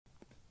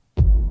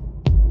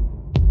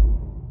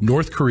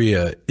North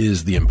Korea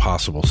is the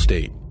impossible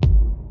state.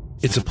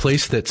 It's a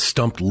place that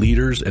stumped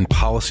leaders and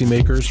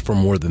policymakers for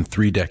more than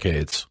 3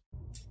 decades.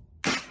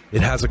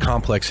 It has a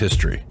complex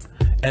history,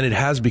 and it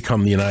has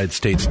become the United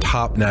States'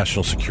 top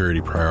national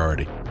security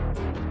priority.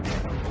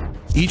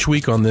 Each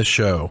week on this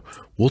show,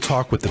 we'll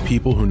talk with the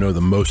people who know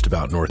the most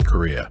about North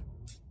Korea.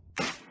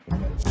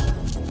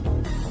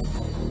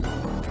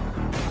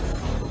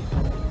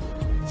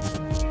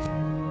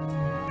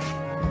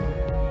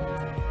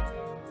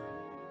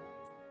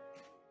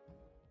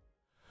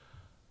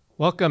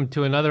 Welcome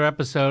to another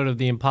episode of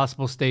the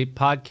Impossible State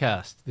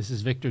podcast. This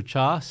is Victor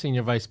Cha,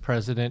 Senior Vice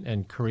President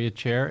and Korea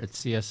Chair at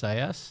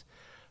CSIS,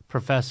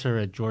 Professor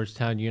at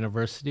Georgetown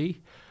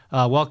University.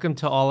 Welcome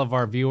to all of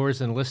our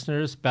viewers and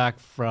listeners back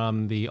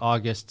from the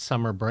August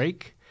summer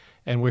break.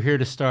 And we're here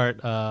to start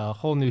a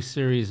whole new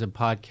series of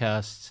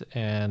podcasts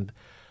and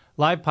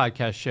live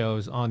podcast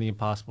shows on the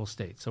Impossible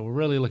State. So we're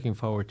really looking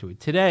forward to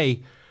it.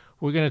 Today,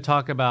 we're going to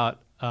talk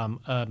about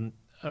an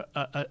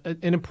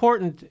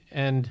important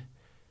and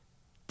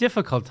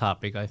difficult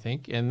topic, I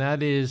think, and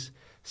that is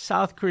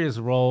South Korea's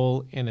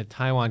role in a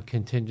Taiwan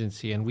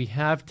contingency. And we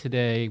have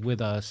today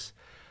with us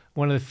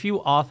one of the few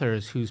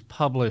authors who's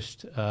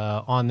published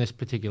on this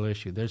particular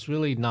issue. There's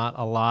really not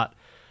a lot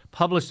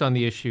published on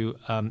the issue,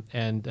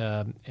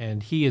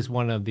 and he is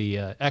one of the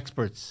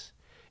experts,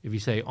 if you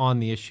say,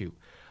 on the issue.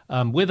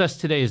 With us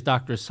today is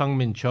Dr.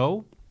 Sungmin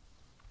Cho.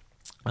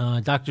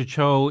 Dr.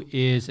 Cho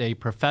is a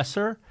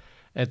professor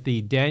at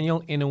the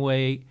Daniel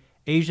Inouye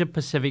Asia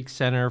Pacific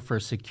Center for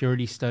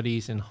Security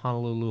Studies in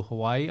Honolulu,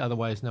 Hawaii,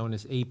 otherwise known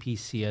as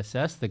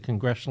APCSS, the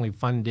congressionally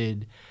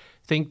funded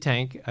think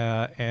tank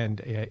and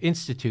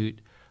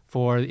institute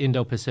for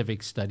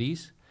Indo-Pacific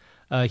Studies.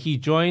 He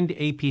joined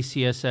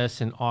APCSS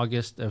in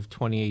August of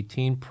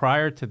 2018.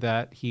 Prior to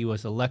that, he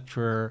was a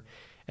lecturer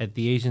at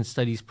the Asian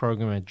Studies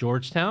program at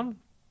Georgetown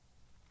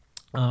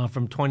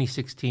from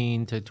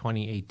 2016 to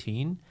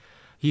 2018.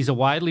 He's a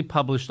widely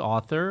published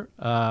author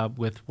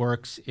with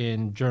works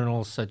in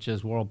journals such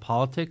as World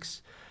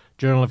Politics,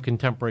 Journal of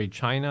Contemporary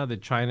China, the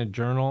China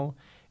Journal,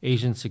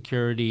 Asian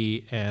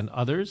Security, and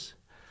others.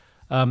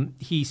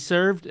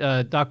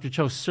 Dr.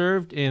 Cho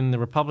served in the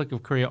Republic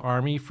of Korea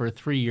Army for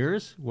 3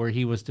 years, where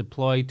he was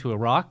deployed to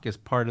Iraq as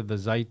part of the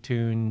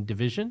Zaytun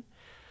Division,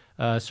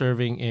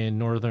 serving in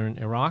northern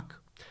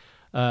Iraq.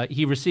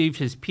 He received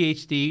his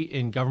PhD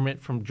in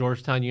government from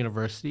Georgetown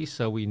University,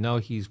 so we know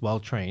he's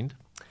well-trained.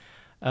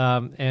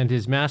 And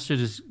his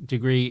master's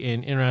degree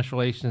in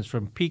international relations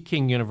from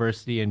Peking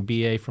University and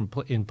BA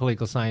in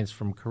political science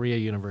from Korea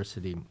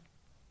University.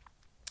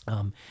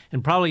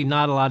 And probably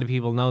not a lot of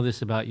people know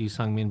this about you,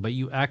 Sungmin, but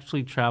you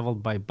actually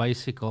traveled by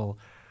bicycle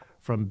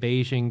from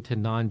Beijing to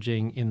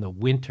Nanjing in the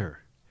winter,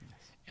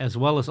 as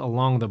well as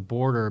along the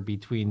border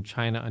between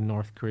China and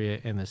North Korea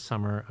in the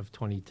summer of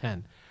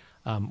 2010,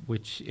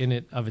 which in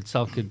it of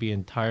itself could be an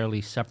entirely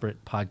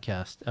separate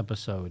podcast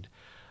episode.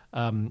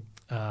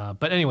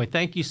 But anyway,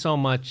 thank you so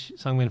much,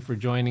 Sungmin, for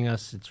joining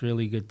us. It's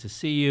really good to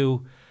see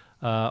you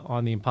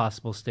on the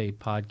Impossible State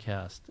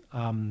podcast.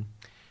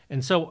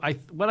 And so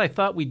what I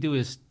thought we'd do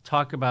is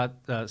talk about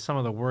some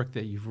of the work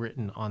that you've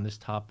written on this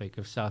topic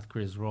of South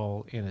Korea's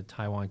role in a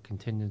Taiwan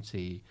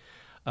contingency.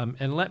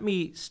 And let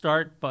me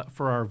start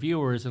for our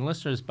viewers and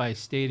listeners by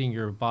stating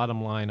your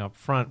bottom line up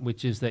front,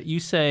 which is that you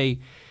say,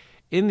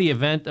 in the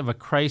event of a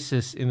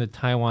crisis in the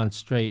Taiwan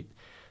Strait,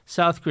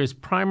 South Korea's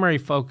primary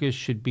focus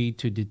should be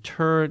to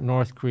deter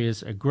North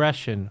Korea's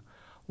aggression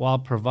while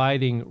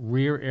providing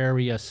rear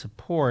area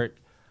support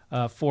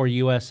for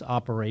U.S.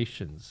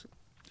 operations.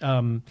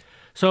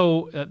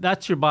 So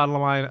that's your bottom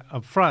line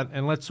up front,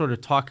 and let's sort of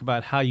talk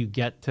about how you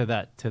get to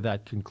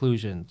that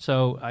conclusion.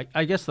 So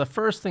I guess the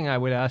first thing I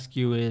would ask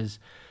you is,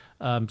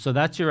 so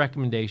that's your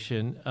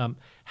recommendation.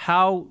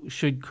 How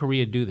should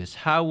Korea do this?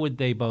 How would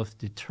they both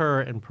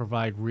deter and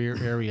provide rear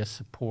area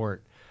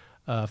support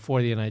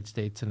for the United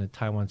States in a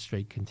Taiwan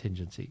Strait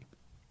contingency?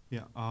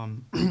 Yeah,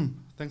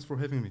 thanks for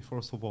having me,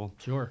 first of all.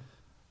 Sure.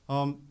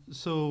 I'd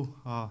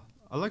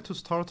like to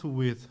start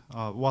with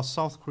what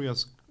South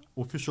Korea's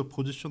official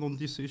position on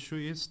this issue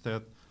is.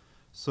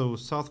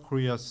 South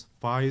Korea's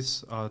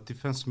Vice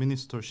Defense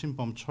Minister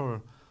Sungmin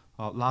Cho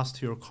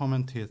last year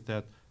commented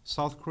that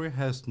South Korea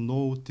has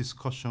no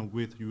discussion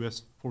with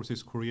U.S.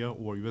 Forces Korea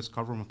or U.S.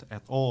 government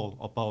at all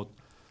about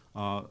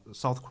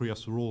South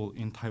Korea's role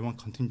in Taiwan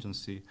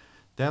contingency.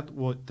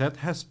 That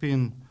has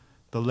been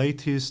the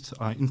latest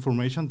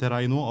information that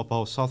I know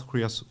about South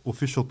Korea's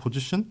official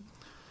position.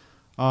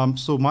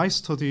 So my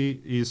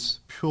study is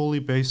purely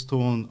based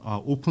on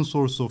open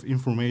source of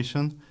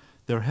information.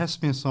 There has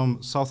been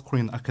some South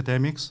Korean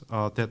academics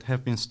that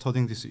have been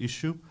studying this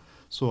issue.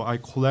 So I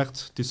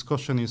collect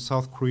discussion in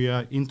South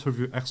Korea,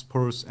 interview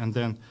experts, and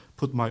then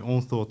put my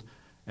own thought.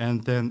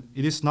 And then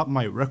it is not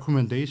my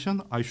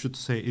recommendation. I should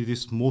say it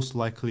is most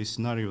likely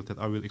scenario that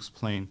I will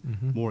explain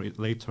more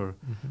later.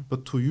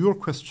 But to your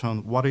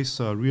question, what is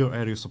rear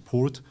area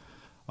support?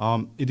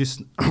 It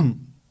is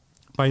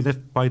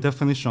by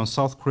definition,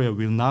 South Korea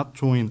will not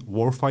join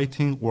war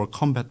fighting or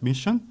combat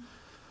mission.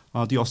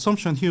 The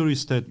assumption here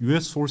is that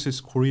U.S. forces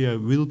Korea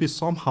will be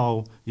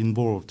somehow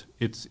involved.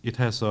 It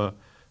has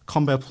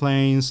combat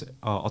planes,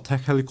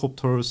 attack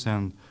helicopters,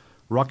 and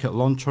rocket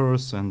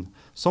launchers, and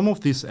some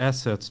of these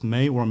assets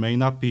may or may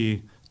not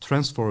be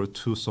transferred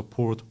to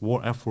support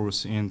war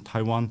efforts in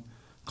Taiwan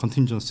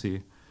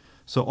Contingency.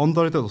 So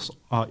under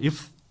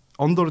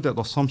that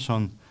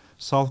assumption,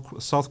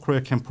 South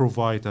Korea can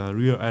provide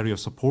rear area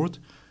support,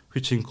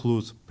 which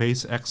includes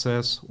base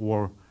access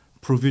or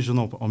provision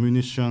of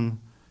ammunition,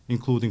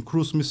 including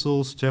cruise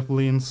missiles,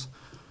 javelins,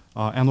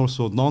 and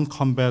also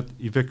non-combat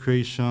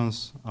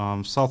evacuations.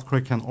 South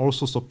Korea can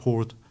also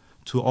support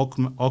to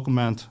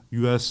augment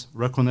U.S.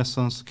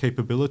 reconnaissance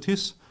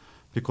capabilities,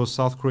 because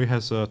South Korea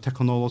has a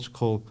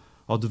technological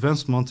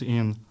advancement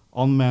in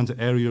unmanned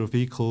aerial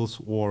vehicles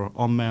or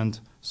unmanned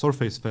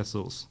surface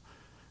vessels.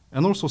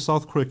 And also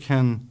South Korea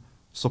can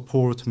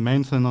support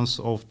maintenance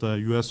of the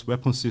U.S.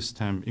 weapon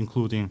system,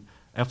 including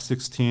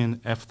F-16,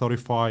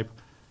 F-35,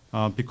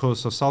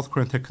 because South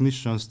Korean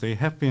technicians, they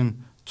have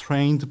been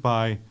trained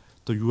by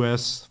the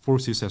U.S.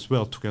 forces as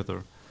well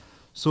together.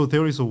 So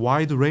there is a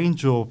wide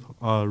range of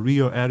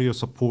rear area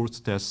support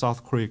that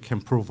South Korea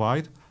can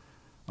provide.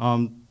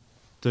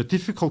 The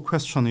difficult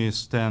question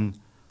is then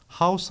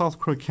how South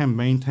Korea can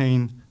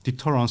maintain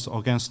deterrence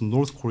against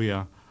North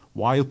Korea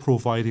while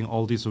providing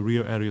all this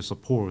rear area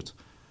support.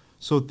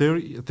 So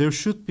there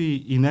should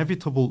be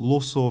inevitable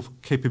loss of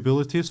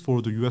capabilities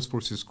for the U.S.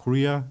 versus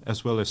Korea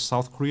as well as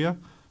South Korea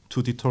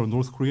to deter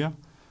North Korea.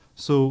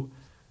 So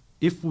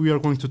if we are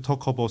going to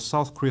talk about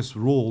South Korea's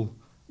role,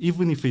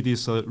 even if it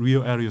is a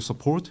rear area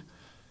support,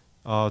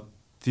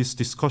 this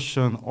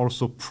discussion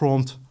also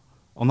prompts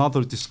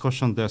another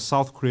discussion that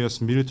South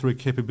Korea's military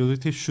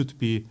capability should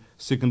be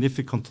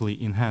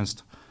significantly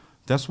enhanced.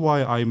 That's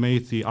why I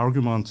made the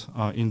argument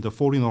in the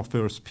Foreign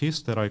Affairs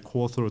piece that I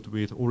co-authored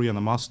with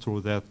Oriana Mastro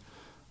that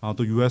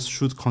the U.S.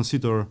 should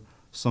consider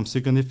some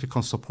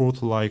significant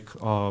support, like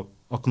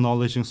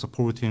acknowledging,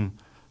 supporting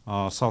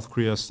South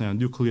Korea's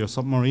nuclear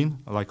submarine,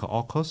 like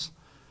AUKUS.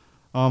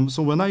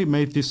 So when I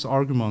made this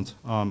argument,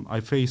 I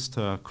faced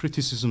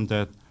criticism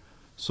that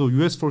so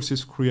U.S.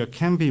 versus Korea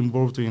can be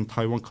involved in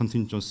Taiwan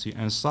contingency,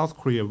 and South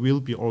Korea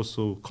will be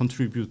also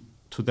contribute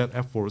to that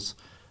efforts.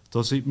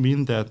 Does it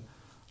mean that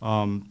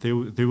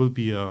there will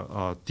be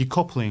a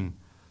decoupling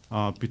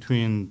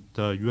between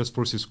the U.S.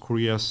 versus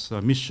Korea's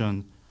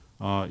mission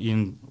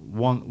in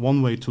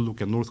one way to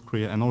look at North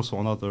Korea and also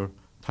another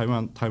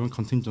Taiwan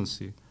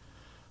contingency?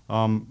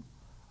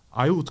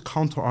 I would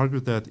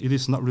counter-argue that it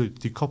is not really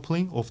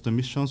decoupling of the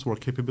missions or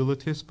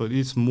capabilities, but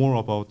it's more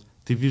about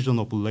division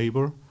of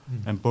labor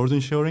and burden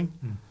sharing.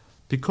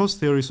 Because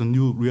there is a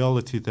new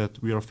reality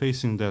that we are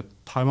facing, that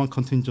Taiwan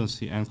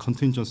contingency and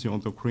contingency on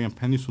the Korean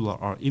Peninsula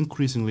are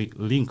increasingly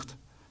linked.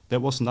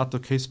 That was not the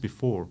case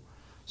before.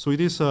 So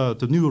it is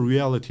the new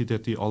reality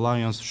that the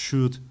alliance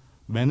should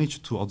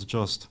manage to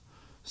adjust.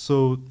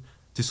 So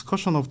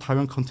discussion of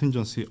Taiwan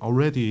contingency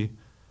already,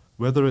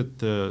 whether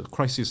the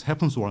crisis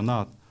happens or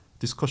not,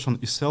 discussion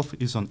itself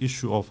is an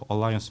issue of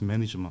alliance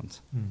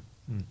management.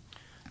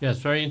 Yes,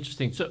 very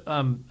interesting. So,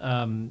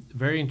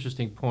 very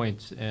interesting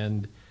points.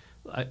 And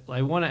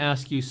I want to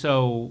ask you,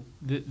 so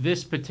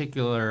this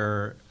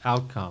particular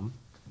outcome,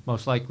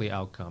 most likely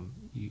outcome,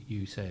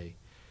 you say,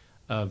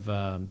 of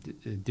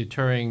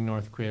deterring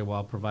North Korea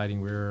while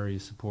providing rear area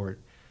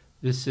support,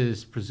 this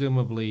is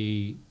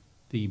presumably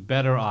the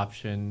better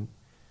option.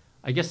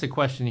 I guess the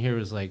question here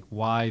is like,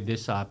 why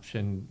this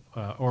option?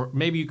 Or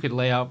maybe you could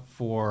lay out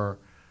for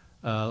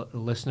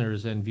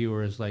listeners and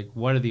viewers, like,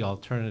 what are the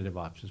alternative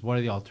options? What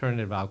are the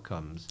alternative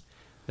outcomes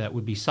that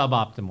would be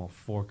suboptimal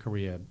for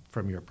Korea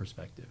from your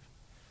perspective?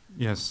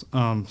 Yes.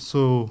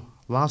 So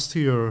last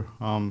year,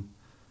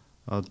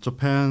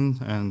 Japan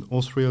and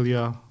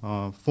Australia,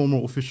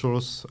 former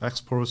officials,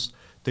 experts,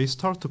 they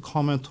start to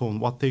comment on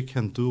what they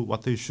can do,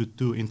 what they should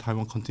do in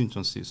Taiwan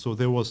contingency. So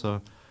there was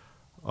a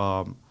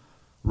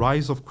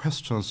rise of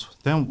questions.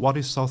 Then what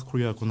is South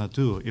Korea going to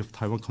do if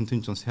Taiwan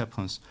contingency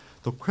happens?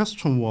 The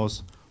question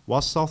was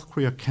what South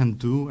Korea can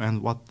do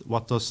and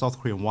what does South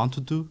Korea want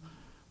to do?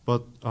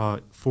 But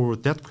for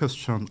that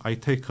question, I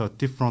take a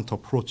different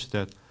approach,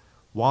 that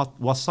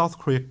what South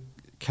Korea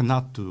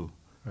cannot do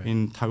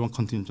in Taiwan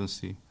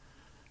contingency.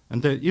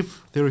 And that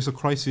if there is a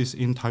crisis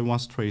in Taiwan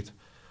Strait,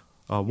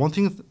 one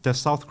thing that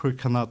South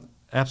Korea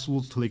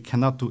absolutely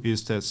cannot do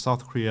is that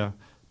South Korea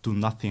do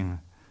nothing.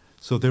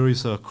 So there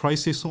is a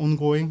crisis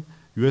ongoing,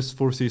 US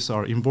forces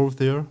are involved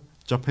there,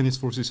 Japanese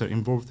forces are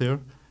involved there,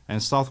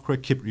 and South Korea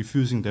keep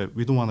refusing that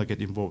we don't want to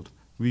get involved.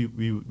 We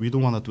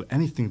don't want to do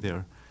anything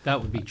there.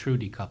 That would be true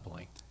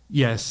decoupling.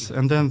 Yes,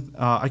 and then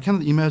I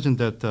cannot imagine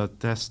that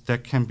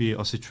that can be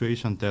a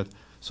situation that,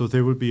 so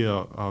there will be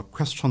a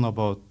question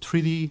about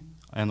treaty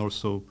and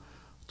also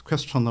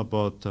question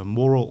about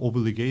moral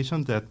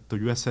obligation that the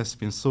U.S. has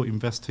been so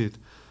invested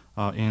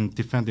in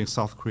defending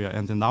South Korea,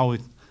 and then now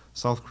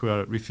South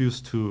Korea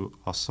refused to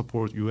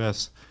support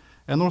U.S.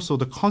 And also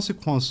the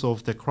consequence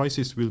of the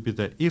crisis will be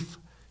that if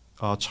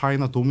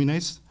China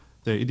dominates,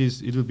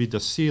 it will be the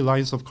sea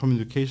lines of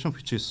communication,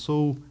 which is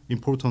so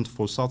important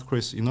for South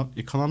Korea's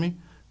economy,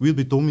 will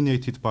be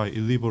dominated by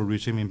illiberal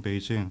regime in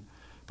Beijing.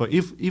 But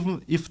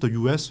even if the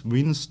U.S.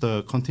 wins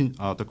the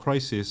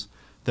crisis,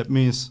 that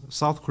means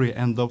South Korea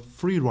end up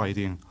free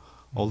riding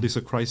all these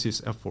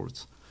crisis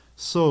efforts.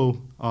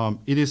 So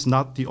it is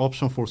not the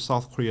option for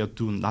South Korea to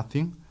do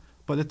nothing.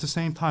 But at the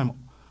same time,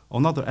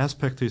 another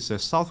aspect is that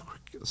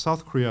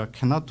South Korea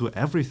cannot do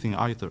everything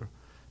either.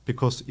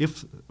 Because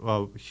if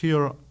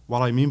here,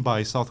 what I mean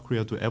by South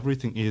Korea do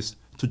everything is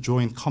to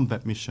join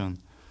combat mission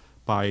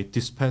by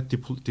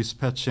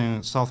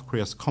dispatching South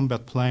Korea's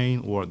combat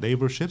plane or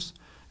naval ships,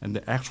 and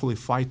they actually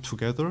fight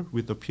together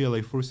with the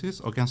PLA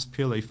forces against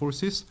PLA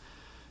forces,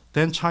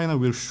 then China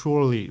will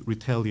surely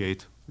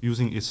retaliate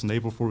using its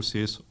naval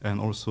forces and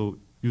also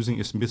using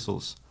its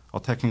missiles,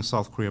 attacking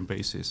South Korean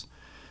bases.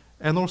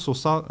 And also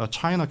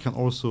China can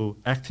also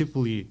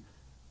actively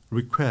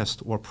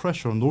request or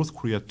pressure North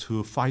Korea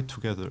to fight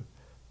together.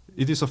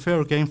 It is a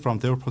fair game from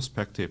their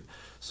perspective.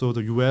 So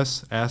the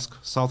US asks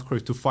South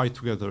Korea to fight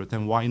together,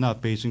 then why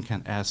not Beijing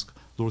can ask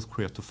North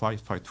Korea to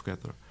fight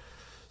together?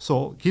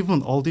 So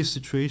given all this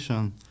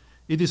situation,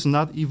 it is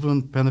not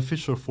even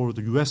beneficial for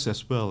the US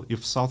as well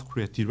if South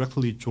Korea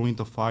directly joined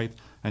the fight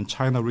and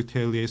China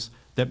retaliates.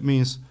 That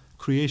means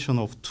creation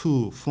of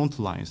two front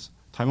lines.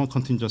 Taiwan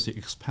contingency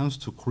expands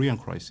to Korean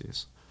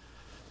crisis.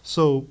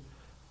 So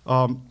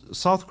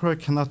South Korea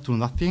cannot do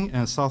nothing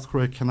and South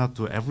Korea cannot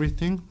do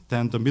everything.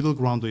 Then the middle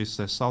ground is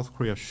that South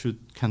Korea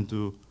can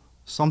do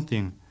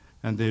something,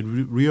 and the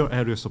real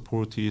area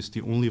support is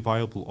the only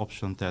viable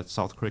option that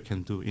South Korea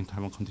can do in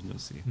Taiwan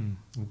contingency.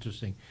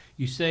 Interesting.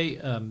 You say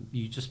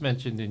you just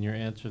mentioned in your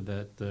answer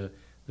that the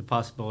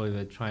possibility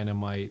that China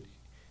might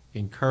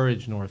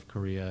encourage North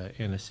Korea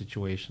in a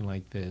situation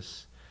like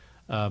this.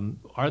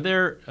 Are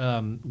there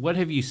what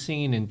have you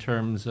seen in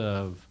terms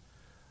of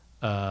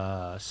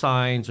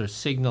signs or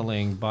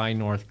signaling by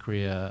North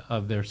Korea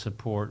of their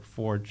support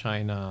for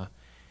China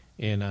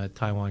in a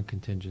Taiwan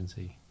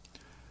contingency?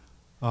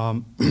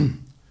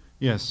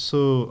 Yes,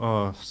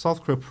 so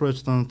South Korea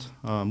President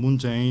Moon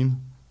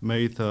Jae-in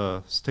made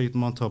a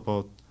statement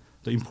about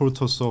the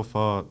importance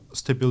of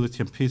stability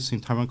and peace in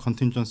Taiwan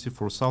contingency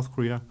for South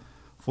Korea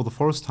for the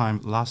first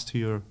time last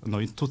year, in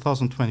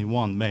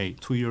 2021, May,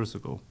 2 years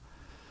ago.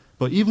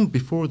 But even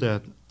before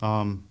that,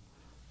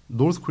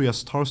 North Korea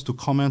starts to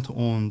comment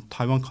on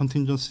Taiwan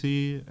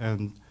contingency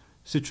and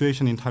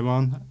situation in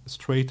Taiwan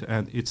Strait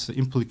and its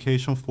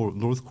implication for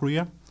North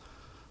Korea.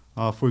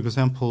 For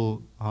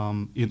example,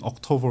 in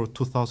October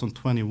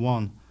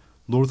 2021,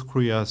 North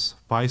Korea's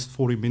Vice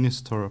Foreign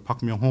Minister Park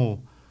Myung-ho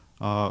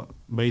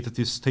made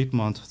this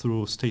statement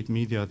through state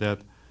media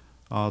that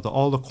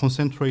all the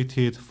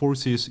concentrated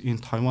forces in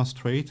Taiwan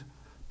Strait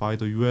by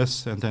the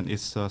U.S. and then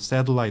its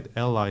satellite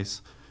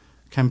allies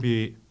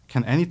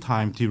can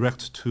anytime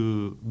direct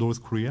to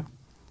North Korea.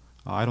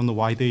 I don't know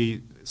why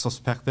they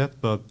suspect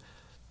that, but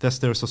that's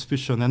their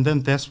suspicion. And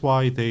then that's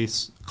why they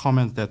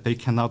comment that they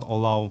cannot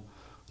allow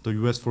the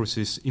U.S.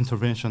 forces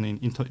intervention in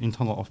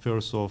internal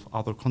affairs of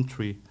other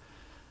country.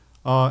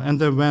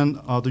 And then when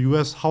the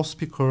U.S. House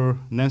Speaker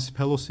Nancy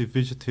Pelosi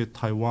visited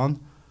Taiwan,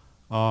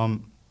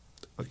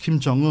 Kim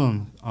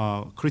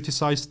Jong-un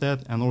criticized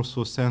that and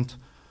also sent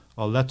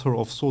a letter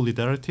of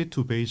solidarity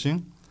to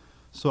Beijing.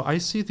 So I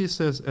see this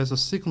as a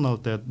signal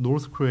that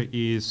North Korea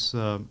is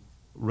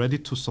ready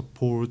to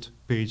support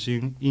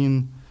Beijing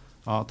in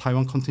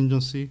Taiwan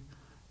contingency.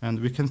 And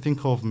we can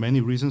think of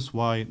many reasons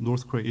why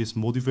North Korea is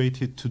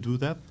motivated to do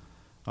that.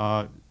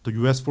 The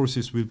U.S.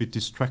 forces will be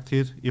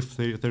distracted if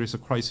there is a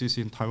crisis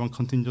in Taiwan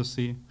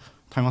contingency,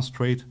 Taiwan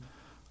Strait.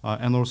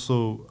 And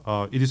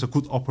also, it is a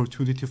good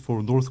opportunity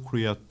for North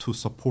Korea to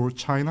support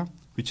China,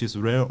 which is a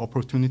rare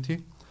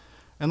opportunity.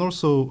 And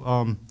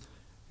also,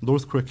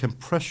 North Korea can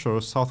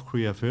pressure South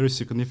Korea very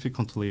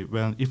significantly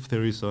if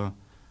there is a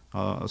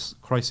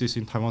crisis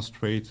in Taiwan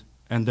Strait,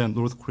 and then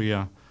North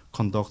Korea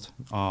conduct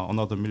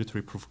another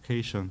military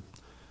provocation.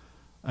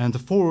 And the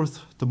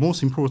fourth, the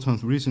most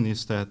important reason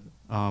is that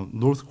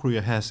North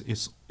Korea has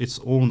its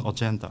own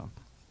agenda.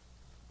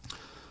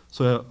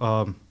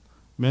 So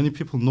many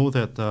people know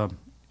that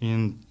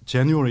in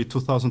January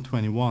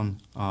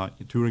 2021,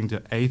 during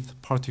the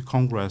 8th Party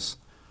Congress,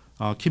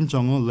 Kim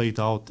Jong-un laid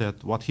out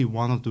that what he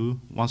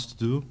wants to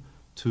do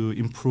to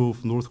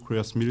improve North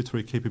Korea's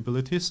military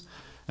capabilities,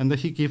 and that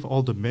he gave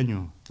all the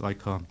menu,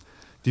 like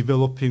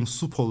developing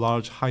super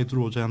large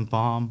hydrogen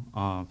bomb,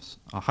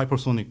 a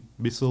hypersonic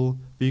missile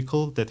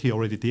vehicle that he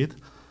already did,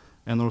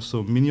 and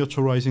also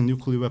miniaturizing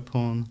nuclear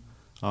weapon,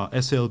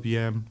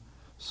 SLBM.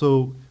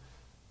 So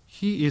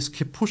he is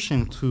keep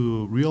pushing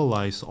to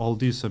realize all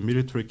these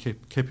military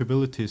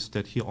capabilities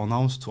that he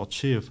announced to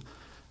achieve,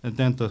 and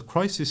then the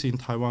crisis in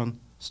Taiwan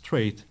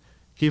Strait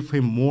give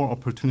him more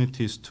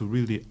opportunities to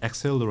really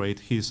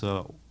accelerate his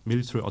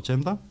military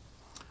agenda.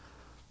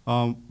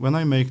 When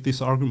I make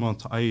this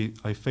argument,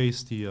 I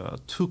face the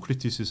two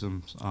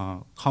criticisms,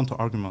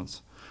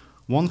 counter-arguments.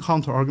 One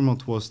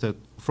counter-argument was that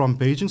from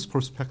Beijing's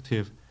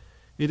perspective,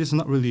 it is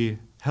not really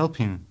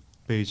helping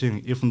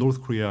Beijing if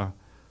North Korea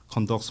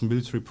conducts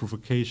military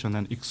provocation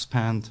and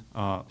expand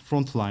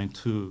front line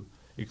to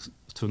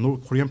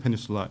North Korean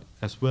peninsula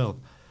as well.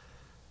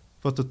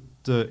 But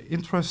the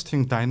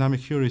interesting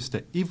dynamic here is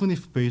that even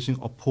if Beijing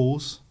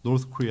opposes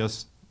North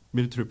Korea's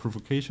military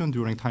provocation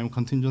during Taiwan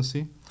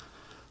contingency,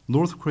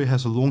 North Korea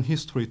has a long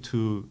history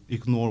to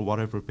ignore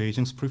whatever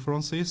Beijing's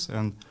preference is,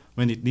 and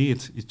when it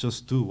needs, it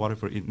just do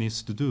whatever it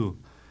needs to do.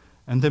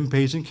 And then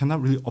Beijing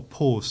cannot really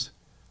oppose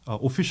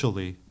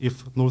officially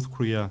if North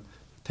Korea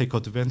take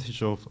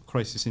advantage of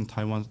crisis in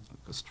Taiwan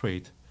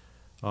Strait.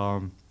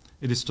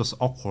 It is just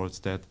awkward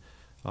that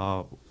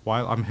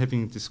while I'm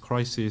having this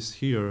crisis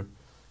here,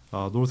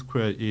 North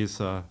Korea is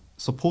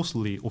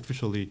supposedly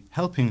officially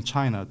helping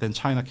China, then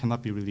China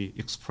cannot be really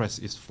express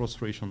its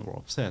frustration or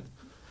upset.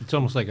 It's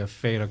almost like a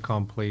fait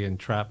accompli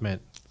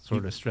entrapment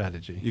sort of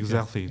strategy.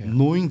 Exactly. Yeah.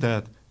 Knowing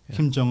that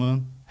Kim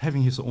Jong-un,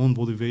 having his own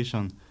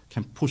motivation,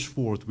 can push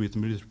forward with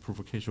military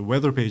provocation,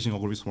 whether Beijing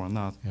agrees or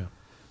not. Yeah.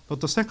 But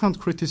the second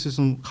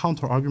criticism,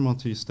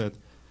 counter-argument is that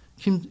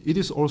it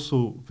is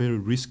also very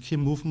risky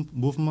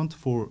movement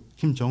for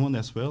Kim Jong-un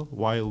as well,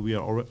 while we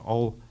are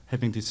all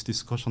having this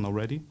discussion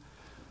already.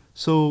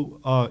 So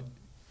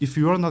if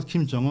you are not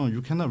Kim Jong-un,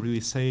 you cannot really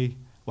say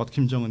what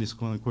Kim Jong-un is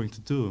going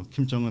to do.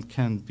 Kim Jong-un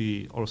can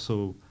be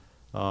also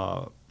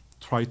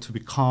try to be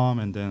calm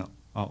and then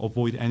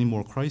avoid any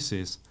more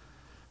crisis.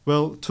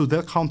 Well, to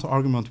that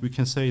counter-argument, we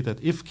can say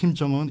that if Kim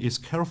Jong-un is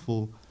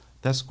careful,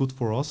 that's good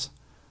for us.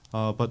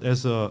 But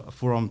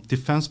from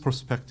defense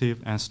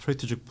perspective and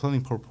strategic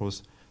planning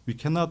purpose, we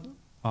cannot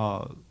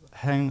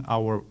hang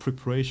our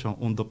preparation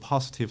on the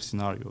positive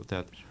scenario.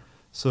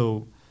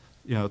 So,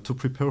 to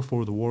prepare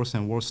for the worst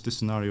and worst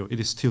scenario, it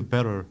is still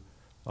better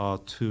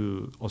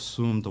to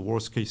assume the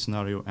worst case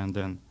scenario and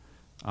then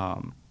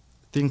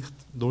think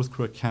North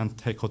Korea can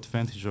take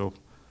advantage of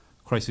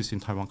crisis in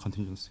Taiwan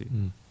contingency.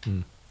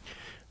 Mm-hmm.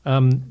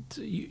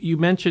 You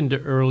mentioned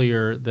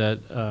earlier that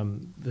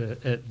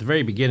at the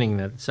very beginning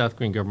that the South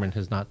Korean government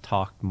has not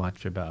talked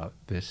much about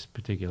this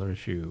particular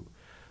issue,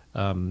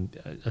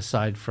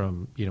 aside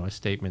from a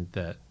statement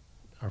that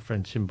our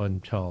friend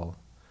Sungmin Cho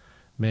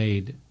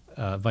made,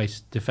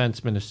 Vice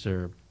Defense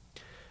Minister.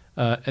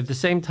 At the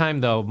same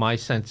time, though, my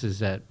sense is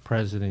that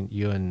President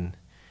Yoon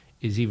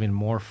is even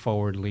more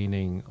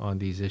forward-leaning on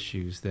these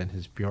issues than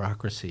his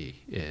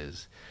bureaucracy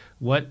is.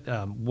 What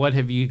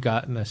have you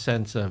gotten a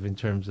sense of in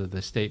terms of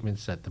the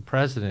statements that the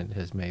president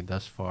has made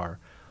thus far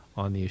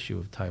on the issue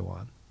of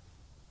Taiwan?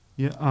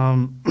 Yeah.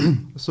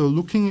 So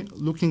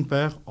looking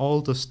back,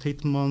 all the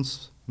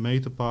statements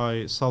made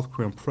by South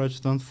Korean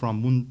president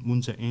from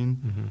Moon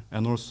Jae-in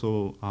and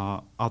also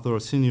other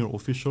senior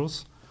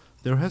officials,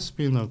 there has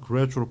been a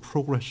gradual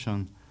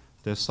progression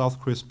that South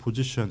Korea's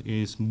position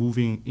is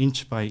moving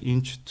inch by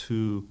inch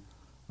to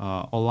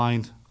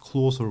aligned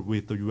closer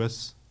with the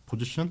U.S.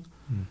 position.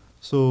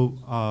 So,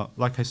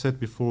 like I said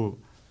before,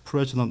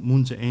 President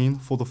Moon Jae-in,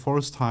 for the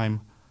first time,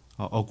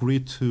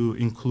 agreed to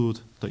include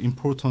the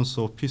importance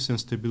of peace and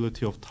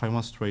stability of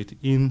Taiwan Strait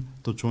in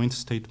the joint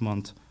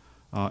statement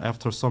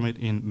after summit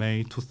in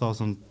May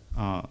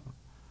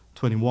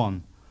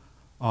 2021.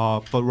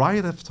 But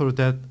right after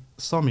that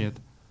summit,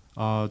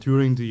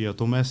 during the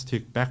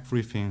domestic back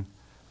briefing,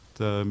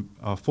 the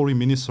Foreign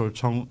Minister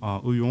Chung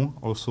Eui-yong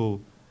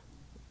also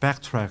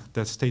backtracked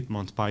that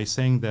statement by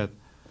saying that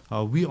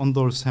we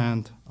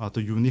understand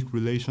the unique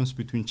relations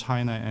between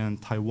China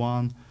and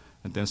Taiwan,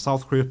 and then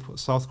South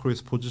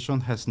Korea's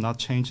position has not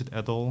changed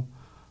at all,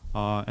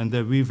 and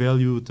that we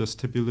value the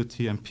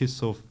stability and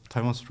peace of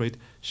Taiwan Strait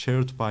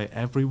shared by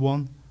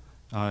everyone,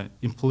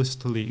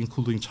 implicitly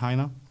including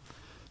China.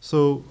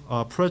 So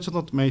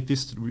President made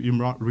this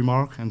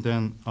remark, and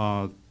then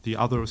the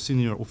other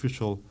senior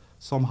official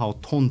somehow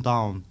toned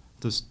down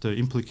the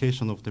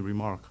implication of the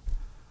remark.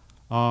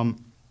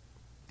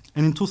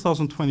 And in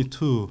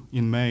 2022,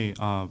 in May,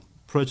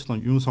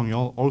 President Yoon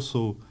Suk-yeol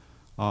also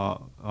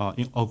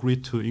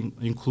agreed to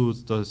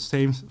include the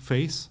same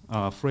phrase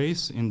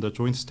in the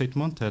joint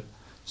statement that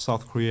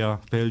South Korea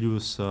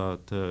values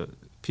the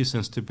peace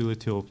and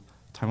stability of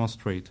Taiwan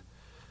Strait.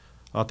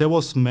 That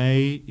was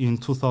May in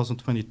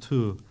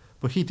 2022,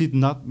 but he did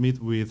not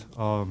meet with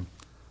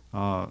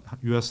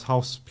U.S.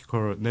 House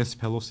Speaker Nancy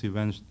Pelosi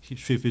when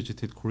she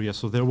visited Korea.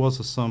 So there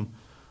was some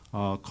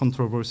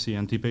controversy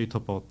and debate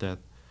about that.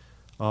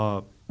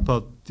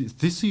 But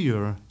this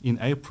year, in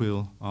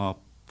April,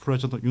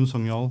 President Yoon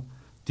Suk-yeol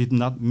did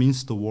not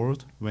mince the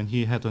word when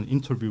he had an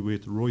interview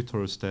with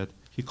Reuters that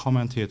he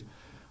commented,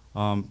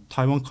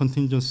 Taiwan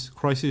contingency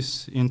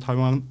crisis in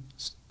Taiwan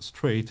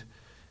Strait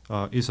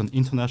is an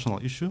international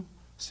issue,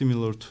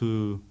 similar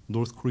to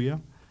North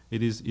Korea.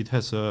 It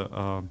has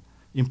a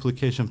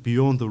implication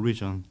beyond the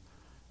region.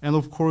 And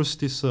of course,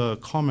 this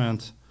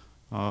comment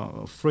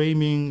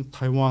framing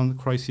Taiwan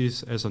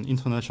crisis as an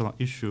international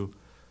issue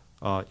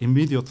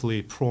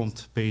immediately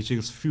prompt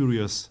Beijing's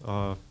furious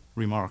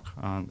remark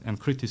and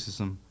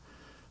criticism.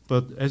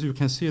 But as you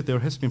can see, there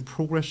has been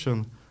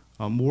progression,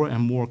 more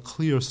and more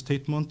clear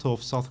statement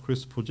of South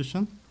Korea's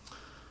position.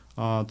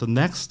 The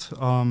next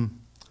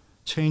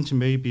change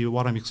maybe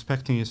what I'm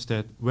expecting is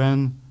that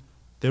when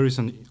there is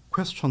an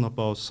question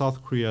about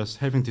South Korea's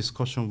having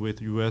discussion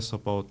with U.S.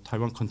 about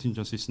Taiwan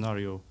contingency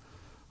scenario,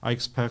 I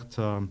expect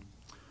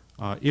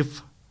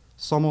if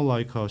someone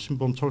like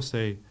Shinbom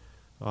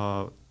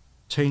Chol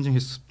changing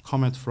his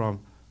comment from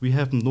 "we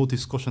have no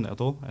discussion at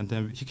all," and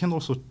then he can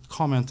also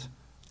comment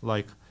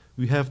like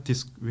we have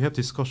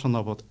discussion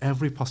about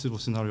every possible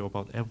scenario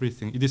about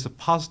everything. It is a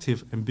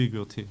positive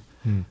ambiguity.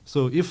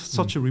 So if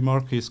such a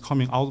remark is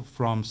coming out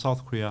from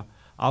South Korea,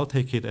 I'll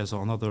take it as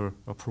another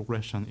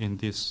progression in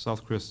this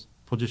South Korea's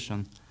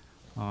position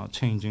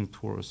changing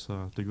towards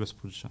the U.S.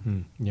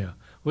 position. Yeah.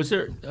 Was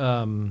there?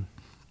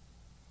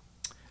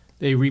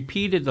 They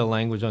repeated the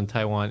language on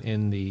Taiwan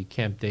in the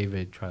Camp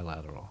David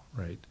trilateral,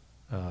 right?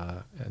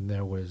 And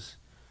there was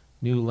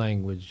new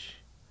language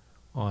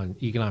on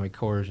economic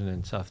coercion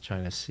in South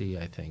China Sea,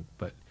 I think.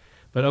 But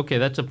okay,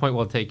 that's a point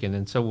well taken.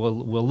 And so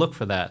we'll look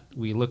for that.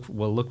 We'll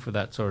look for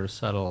that sort of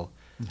subtle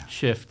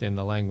shift in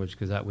the language,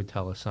 because that would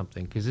tell us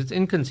something. Because it's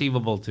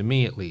inconceivable to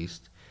me, at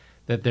least,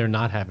 that they're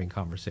not having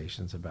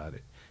conversations about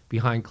it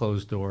behind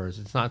closed doors.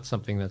 It's not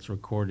something that's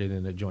recorded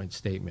in a joint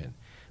statement.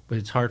 But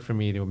it's hard for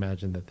me to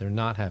imagine that they're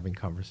not having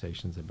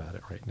conversations about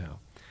it right now.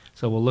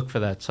 So we'll look for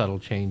that subtle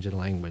change in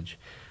language.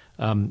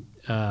 We've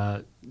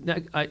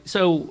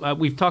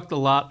talked a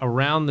lot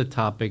around the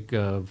topic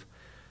of,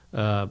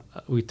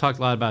 we talked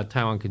a lot about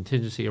Taiwan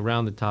contingency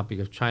around the topic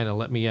of China.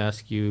 Let me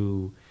ask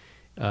you,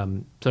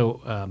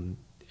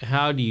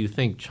 how do you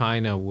think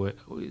China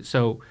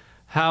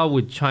how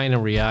would China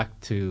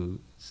react to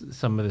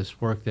some of this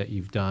work that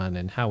you've done,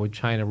 and how would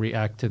China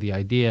react to the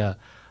idea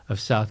of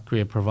South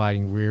Korea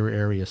providing rear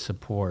area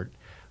support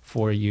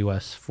for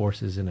U.S.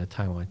 forces in a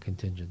Taiwan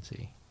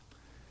contingency?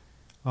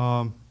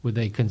 Would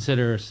they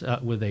consider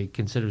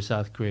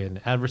South Korea an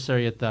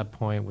adversary at that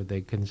point? Would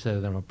they consider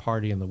them a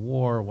party in the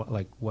war?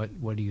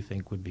 What do you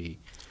think would be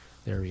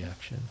their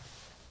reaction?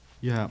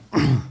 Yeah,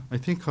 I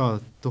think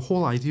the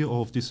whole idea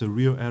of this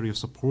real area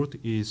support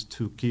is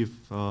to give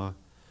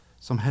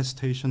some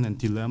hesitation and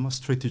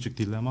strategic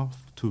dilemma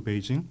to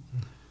Beijing.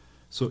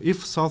 So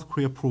if South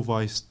Korea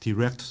provides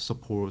direct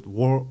support,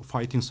 war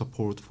fighting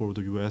support for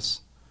the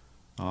U.S.,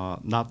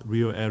 not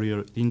real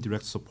area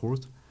indirect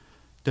support,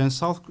 then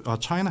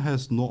China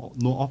has no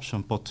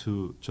option but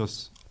to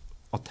just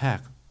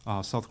attack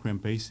South Korean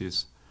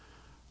bases.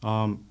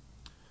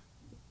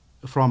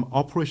 From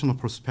operational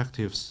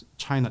perspectives,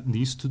 China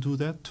needs to do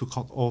that to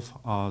cut off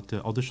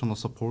the additional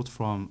support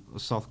from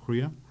South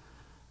Korea,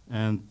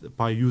 and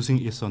by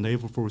using its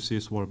naval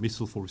forces or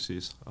missile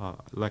forces,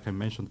 like I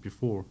mentioned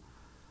before.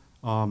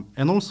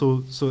 And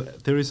also, so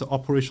there is an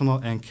operational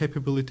and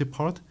capability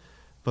part,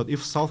 but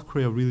if South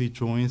Korea really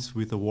joins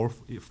with the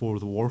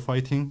war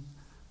fighting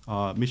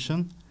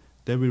mission,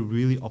 that will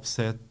really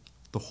upset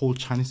the whole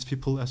Chinese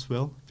people as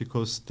well,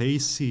 because they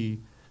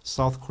see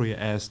South Korea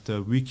as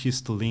the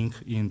weakest link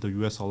in the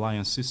U.S.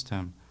 alliance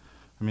system.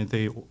 I mean,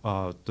 the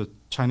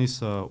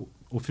Chinese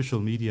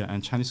official media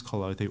and Chinese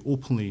color, they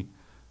openly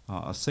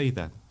say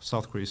that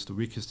South Korea is the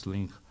weakest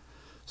link.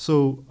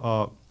 So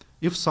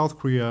if South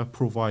Korea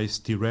provides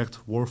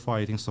direct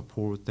war-fighting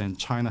support, then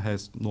China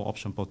has no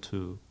option but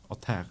to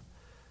attack.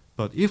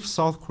 But if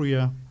South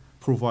Korea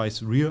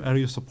provides real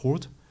area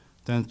support,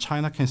 then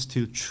China can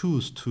still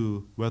choose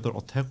to whether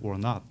attack or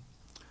not.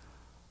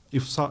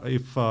 If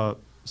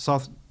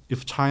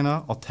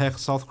China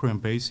attacks South Korean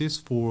bases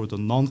for the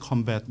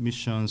non-combat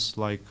missions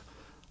like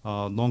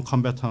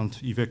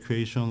non-combatant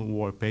evacuation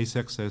or base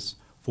access,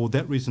 for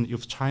that reason,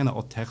 if China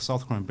attacks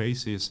South Korean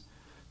bases,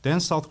 then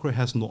South Korea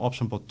has no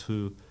option but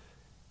to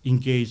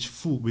engage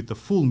with the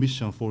full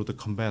mission for the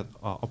combat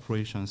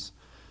operations.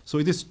 So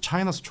it is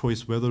China's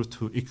choice whether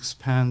to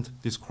expand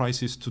this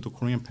crisis to the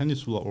Korean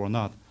Peninsula or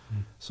not.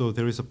 So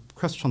there is a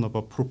question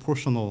about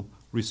proportional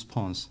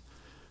response.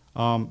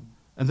 And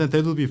then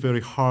that will be a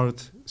very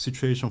hard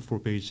situation for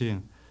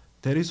Beijing.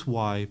 That is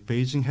why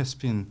Beijing has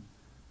been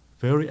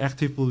very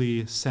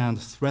actively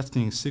send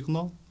threatening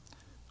signal,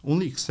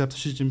 only except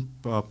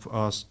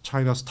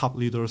China's top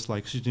leaders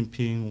like Xi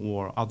Jinping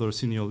or other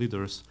senior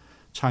leaders,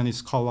 Chinese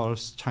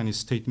scholars, Chinese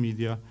state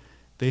media.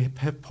 They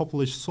have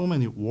published so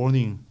many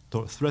warning,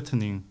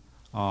 threatening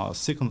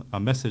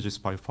messages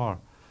by far.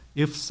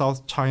 If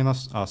South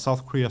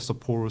Korea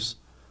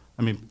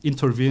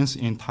intervenes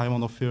in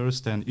Taiwan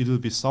affairs, then it will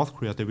be South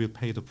Korea that will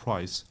pay the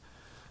price.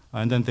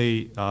 And then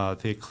they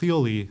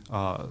clearly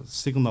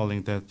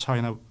signaling that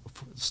China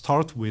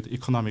start with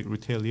economic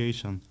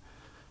retaliation.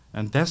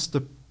 And that's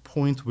the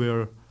point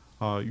where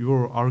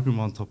your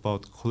argument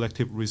about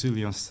collective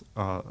resilience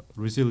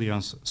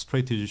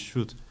strategy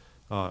should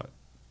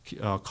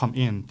come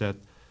in, that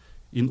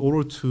in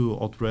order to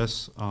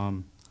address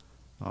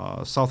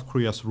South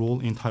Korea's role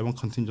in Taiwan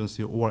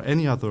contingency or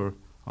any other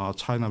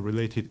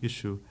China-related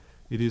issue,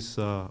 it is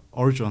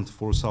urgent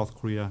for South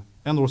Korea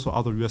and also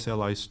other U.S.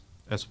 allies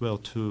as well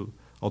to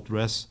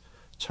address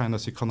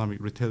China's economic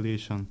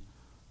retaliation.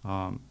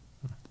 So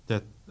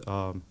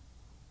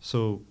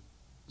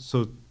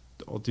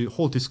the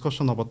whole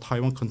discussion about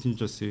Taiwan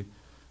contingency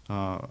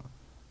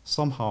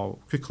somehow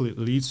quickly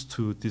leads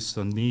to this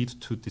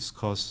need to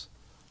discuss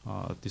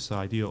this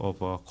idea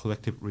of a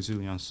collective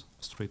resilience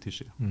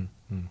strategy.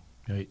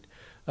 Right.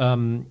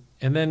 And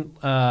then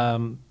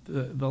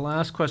the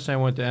last question I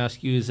want to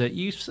ask you is that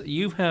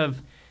you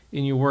have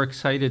in your work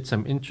cited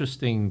some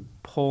interesting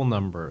poll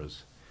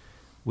numbers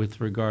with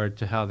regard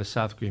to how the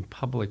South Korean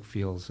public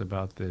feels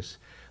about this.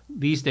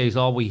 These days,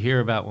 all we hear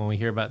about when we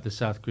hear about the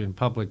South Korean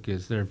public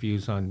is their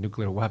views on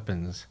nuclear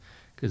weapons,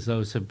 because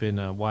those have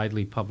been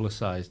widely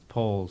publicized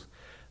polls.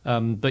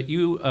 But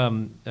you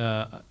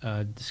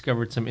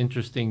discovered some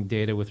interesting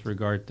data with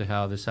regard to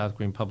how the South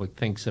Korean public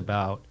thinks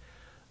about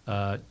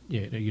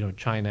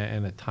China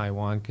and the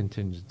Taiwan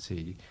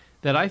contingency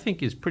that I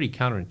think is pretty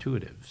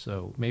counterintuitive.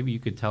 So maybe you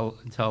could tell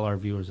our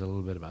viewers a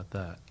little bit about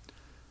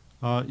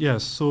that.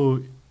 Yes.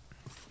 So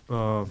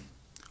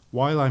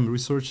while I'm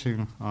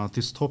researching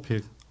this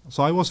topic,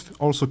 so I was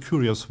also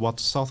curious what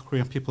South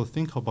Korean people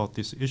think about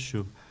this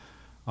issue.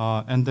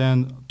 And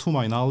then, to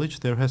my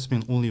knowledge, there has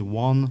been only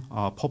one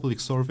public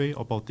survey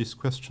about this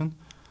question.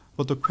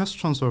 But the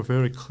questions are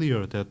very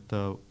clear that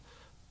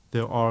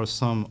there are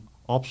some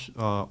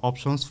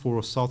options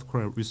for South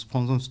Korean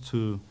respondents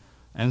to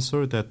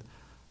answer that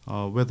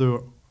whether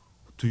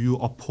do you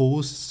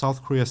oppose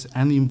South Korea's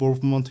any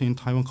involvement in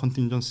Taiwan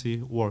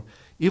contingency, or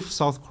if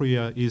South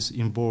Korea is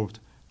involved,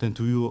 then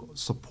do you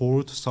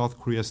support South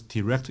Korea's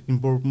direct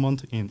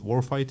involvement in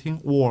warfighting,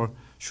 or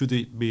should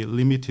it be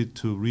limited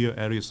to rear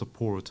area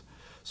support?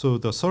 So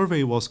the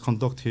survey was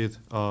conducted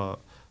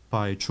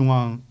by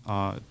Jungang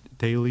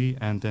Daily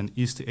and then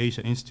East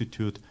Asia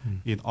Institute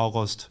in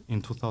August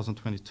in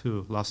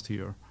 2022, last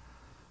year.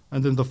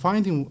 And then the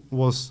finding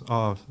was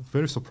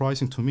very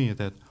surprising to me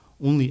that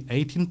only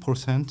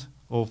 18%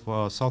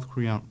 of South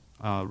Korean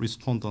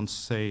respondents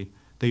say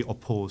they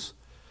oppose.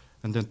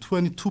 And then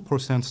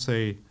 22%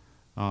 say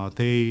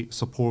they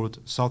support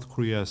South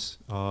Korea's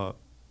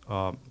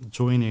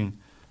joining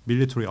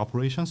military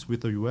operations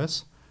with the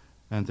U.S.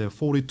 And then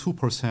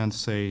 42%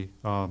 say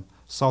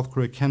South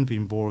Korea can be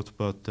involved,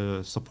 but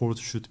the support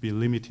should be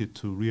limited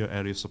to rear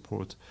area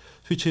support,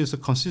 which is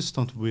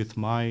consistent with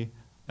my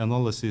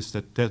analysis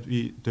that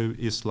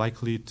is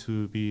likely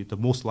to be the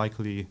most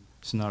likely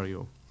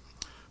scenario.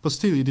 But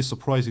still, it is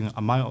surprising.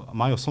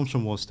 My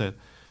assumption was that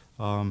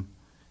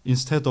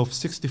instead of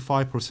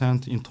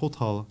 65% in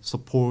total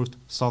support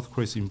South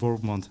Korea's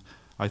involvement,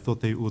 I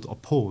thought they would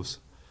oppose.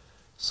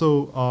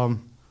 So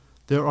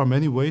there are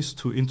many ways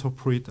to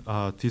interpret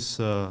this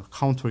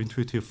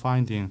counterintuitive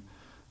finding.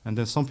 And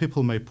then some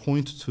people may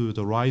point to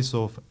the rise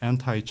of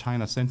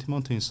anti-China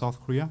sentiment in South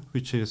Korea,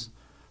 which is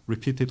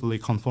repeatedly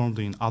confirmed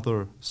in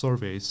other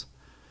surveys.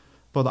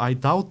 But I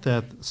doubt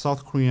that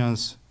South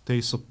Koreans,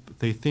 they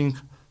think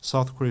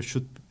South Korea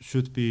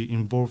should be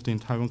involved in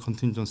Taiwan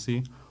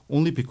contingency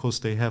only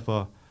because they have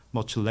a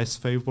much less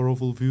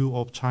favorable view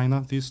of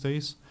China these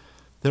days.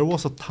 There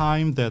was a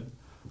time that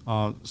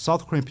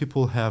South Korean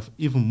people have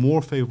even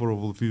more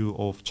favorable view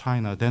of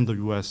China than the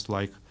U.S.,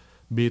 like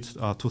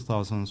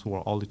mid-2000s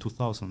or early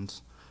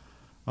 2000s.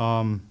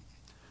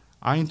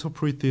 I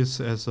interpret this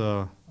as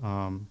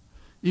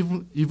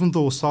even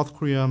though South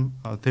Korea,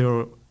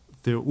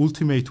 their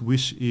ultimate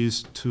wish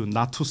is to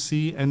not to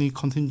see any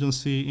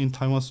contingency in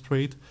Taiwan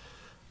Strait,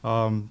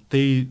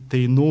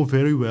 they know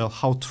very well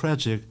how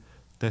tragic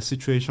that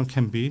situation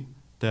can be,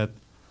 that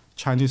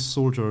Chinese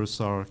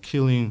soldiers are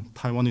killing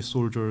Taiwanese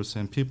soldiers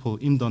and people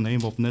in the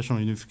name of national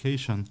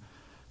unification.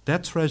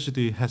 That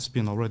tragedy has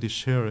been already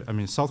shared. I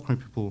mean, South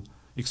Korean people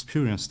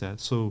experience that.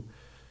 So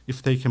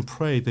if they can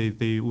pray,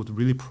 they would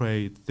really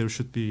pray there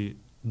should be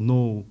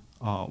no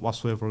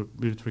whatsoever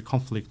military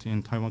conflict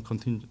in Taiwan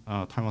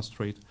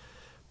Strait.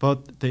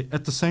 But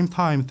at the same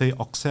time, they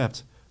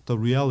accept the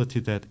reality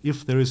that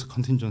if there is a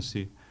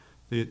contingency,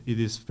 it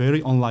is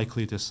very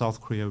unlikely that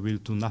South Korea will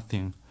do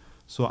nothing.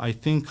 So I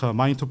think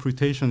my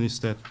interpretation is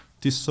that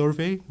this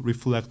survey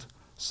reflects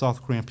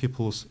South Korean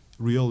people's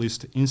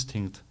realist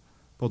instinct.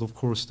 But of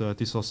course,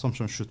 this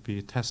assumption should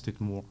be tested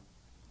more.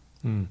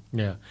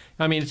 Yeah.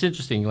 I mean, it's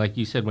interesting, like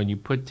you said, when you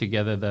put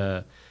together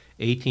the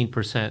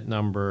 18%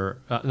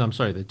 number, the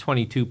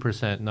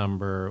 22%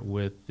 number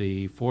with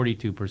the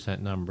 42%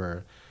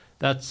 number,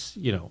 that's,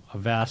 a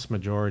vast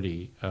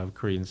majority of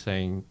Koreans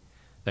saying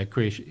that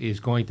Korea is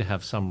going to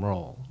have some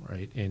role,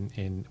 right,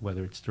 in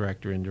whether it's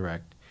direct or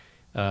indirect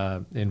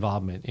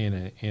involvement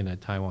in a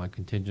Taiwan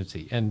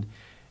contingency. And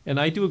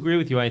I do agree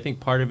with you. I think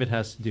part of it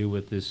has to do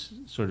with this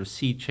sort of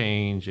sea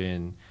change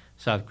in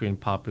South Korean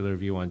popular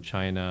view on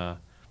China.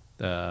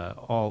 The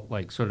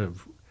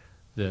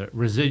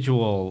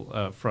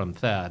residual from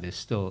THAAD is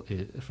still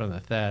from the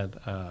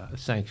THAAD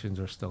sanctions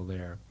are still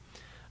there.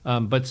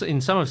 But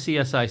in some of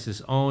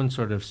CSIS's own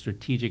sort of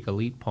strategic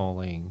elite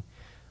polling,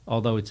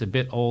 although it's a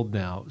bit old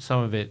now,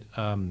 some of it,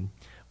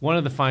 one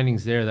of the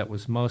findings there that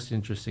was most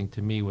interesting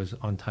to me was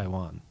on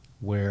Taiwan,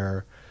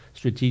 where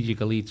strategic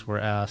elites were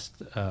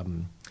asked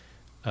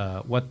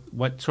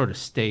what sort of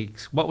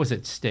stakes, what was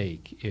at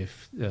stake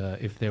if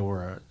there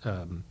were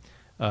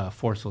a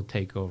forceful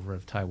takeover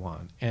of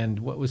Taiwan. And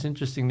what was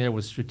interesting there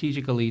was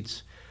strategic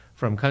elites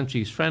from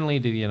countries friendly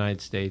to the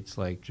United States,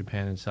 like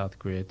Japan and South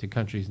Korea, to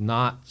countries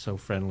not so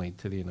friendly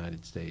to the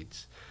United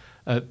States,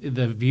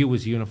 the view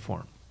was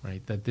uniform,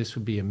 right? That this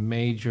would be have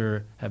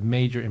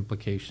major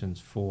implications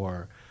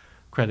for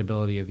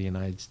credibility of the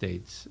United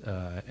States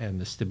and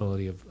the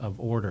stability of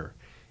order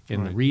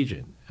in the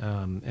region.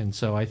 And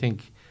so I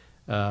think,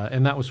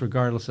 and that was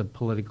regardless of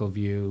political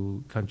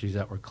view, countries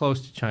that were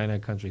close to China,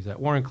 countries that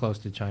weren't close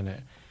to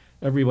China,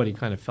 everybody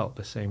kind of felt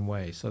the same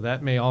way. So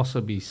that may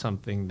also be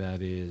something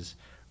that is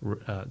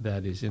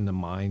in the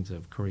minds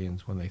of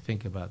Koreans when they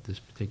think about this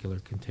particular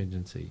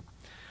contingency.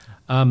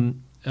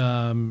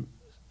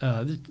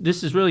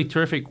 This is really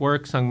terrific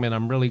work, Sungmin.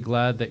 I'm really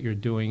glad that you're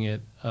doing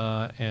it,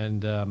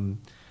 and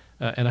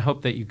I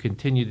hope that you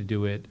continue to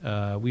do it.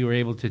 We were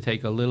able to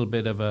take a little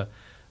bit of a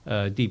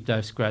deep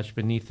dive scratch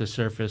beneath the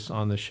surface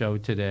on the show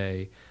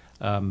today,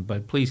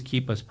 but please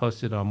keep us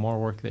posted on more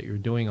work that you're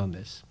doing on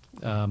this.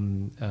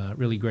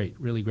 Really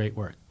great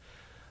work.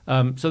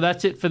 So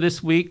that's it for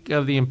this week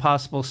of The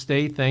Impossible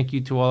State. Thank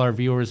you to all our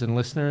viewers and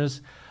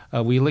listeners.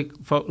 We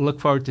look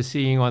forward to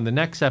seeing you on the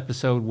next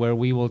episode, where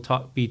we will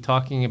be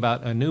talking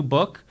about a new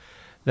book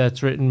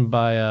that's written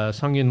by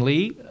Sung-Yun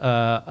Lee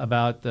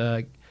about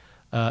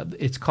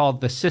it's called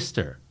The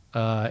Sister,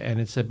 and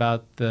it's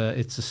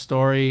a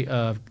story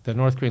of the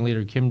North Korean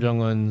leader Kim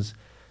Jong-un's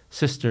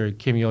sister,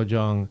 Kim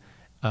Yo-jong,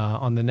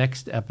 on the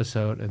next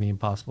episode of The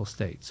Impossible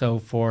State.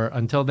 So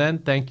until then,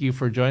 thank you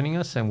for joining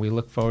us, and we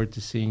look forward to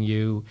seeing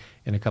you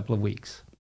in a couple of weeks.